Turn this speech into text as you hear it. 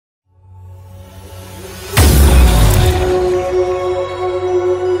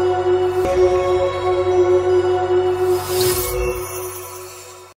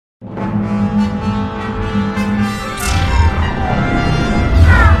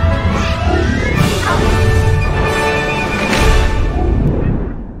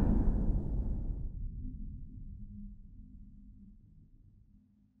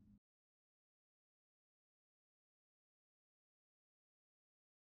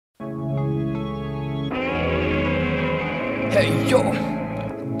Hey yo,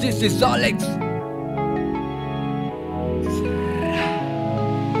 this is Alex.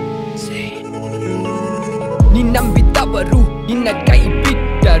 ನೀ ನಂಬಿದವರು ನಿನ್ನ ಕೈ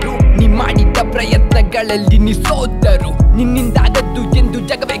ಬಿಟ್ಟರು, ನೀ ಮಾಡಿದ ಪ್ರಯತ್ನಗಳಲ್ಲಿ ನೀ ಸೋತರು, ನಿನ್ನಿಂದಾದದ್ದು ಎಂದು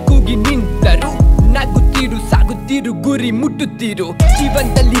ಜಗವೇ ಕೂಗಿ ನಿಂತರು. ನಗುತ್ತಿರು, ಸಾಗುತ್ತಿರು, ಗುರಿ ಮುಟ್ಟುತ್ತಿರು,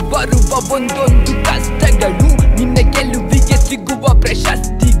 ಜೀವನದಲ್ಲಿ ಬರುವ ಒಂದೊಂದು ಕಷ್ಟಗಳು ನಿನ್ನ ಗೆಲುವಿಗೆ ಸಿಗುವ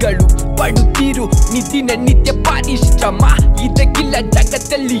ಪ್ರಶಸ್ತಿಗಳು. ಪಡುತ್ತಿರು ನೀ ದಿನನಿತ್ಯ ಪರಿಶ್ರಮ, ಇದಕ್ಕಿಲ್ಲ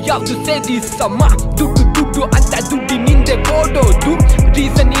ಜಗತ್ತಲ್ಲಿ ಯಾವುದು ಸೇರಿ ಸಮ. ದುಡ್ಡು ದುಡ್ಡು ಅಂತ ದುಡ್ಡಿನಿಂದ ಓಡೋದು,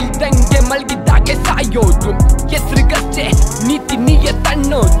 ರೀಸನ್ ಇಲ್ದಂಗೆ ಮಲಗಿದ್ದಾಗೆ ಸಾಯೋದು. ಹೆಸರಿಗಷ್ಟೇ ನೀತಿ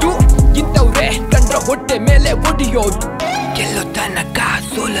ನಿಯತ್ತನ್ನೋದು, ಇಂಥವ್ರೆ ಕಂಡ್ರ ಹೊಟ್ಟೆ ಮೇಲೆ ಹೊಡೆಯೋದು. ಗೆಲ್ಲೋ ತನಕ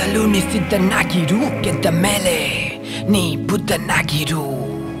ಸೋಲಲು ನೀ ಸಿದ್ಧನಾಗಿರು, ಗೆದ್ದ ಮೇಲೆ ನೀ ಬುದ್ಧನಾಗಿರು.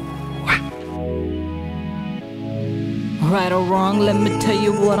 Right or wrong, let me tell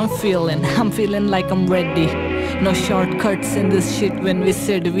you what I'm feeling. I'm feeling like I'm ready. No shortcuts in this shit. When we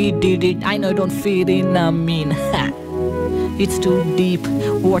said we did it, I know it don't fit in, I mean it's too deep,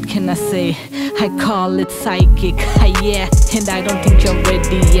 what can I say? I call it psychic, yeah. And I don't think you're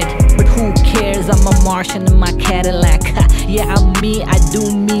ready yet, but who cares? I'm a Martian in my Cadillac. Yeah, I'm me, I do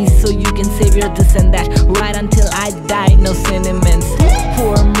me, so you can save your this and that. Right until I die, no sentiments.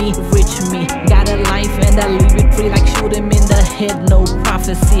 Poor me, rich me, got a life and I live it free, like shoot him in the head, no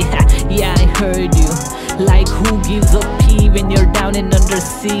prophecy. Yeah, I heard you. Like who gives a pee when you're down and under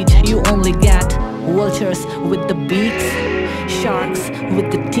siege? You only got vultures with the beaks, sharks with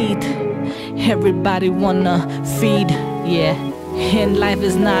the teeth. Everybody wanna feed, yeah. And life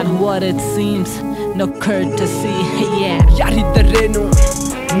is not what it seems, no courtesy, yeah. ಯಾರಿದ್ದರೇನು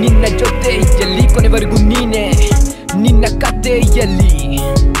ನಿನ್ನ ಜೊತೆಯಲ್ಲಿ, ಕೊನೆವರೆಗೂ ನೀನೆ ನಿನ್ನ ಕಥೆಯಲ್ಲಿ.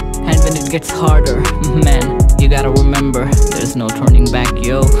 And when it gets harder, man, you gotta remember there's no turning back,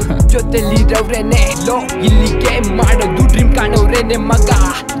 yo. ಜೊತೆಲಿರವ್ರೇನೆ low ಇಲ್ಲಿಗೆ ಮಾಡೋದು, dream ಕಾಣೋರೇನೆ ಮಗ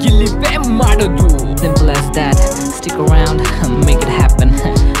ಇಲ್ಲಿವೇ ಮಾಡೋದು. Simple as that, stick around, make it happen.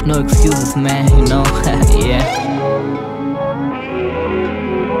 No excuses, man, you know, yeah.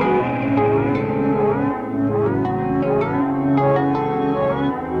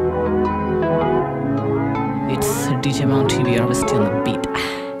 It's DJ Mount TV, Evrst on the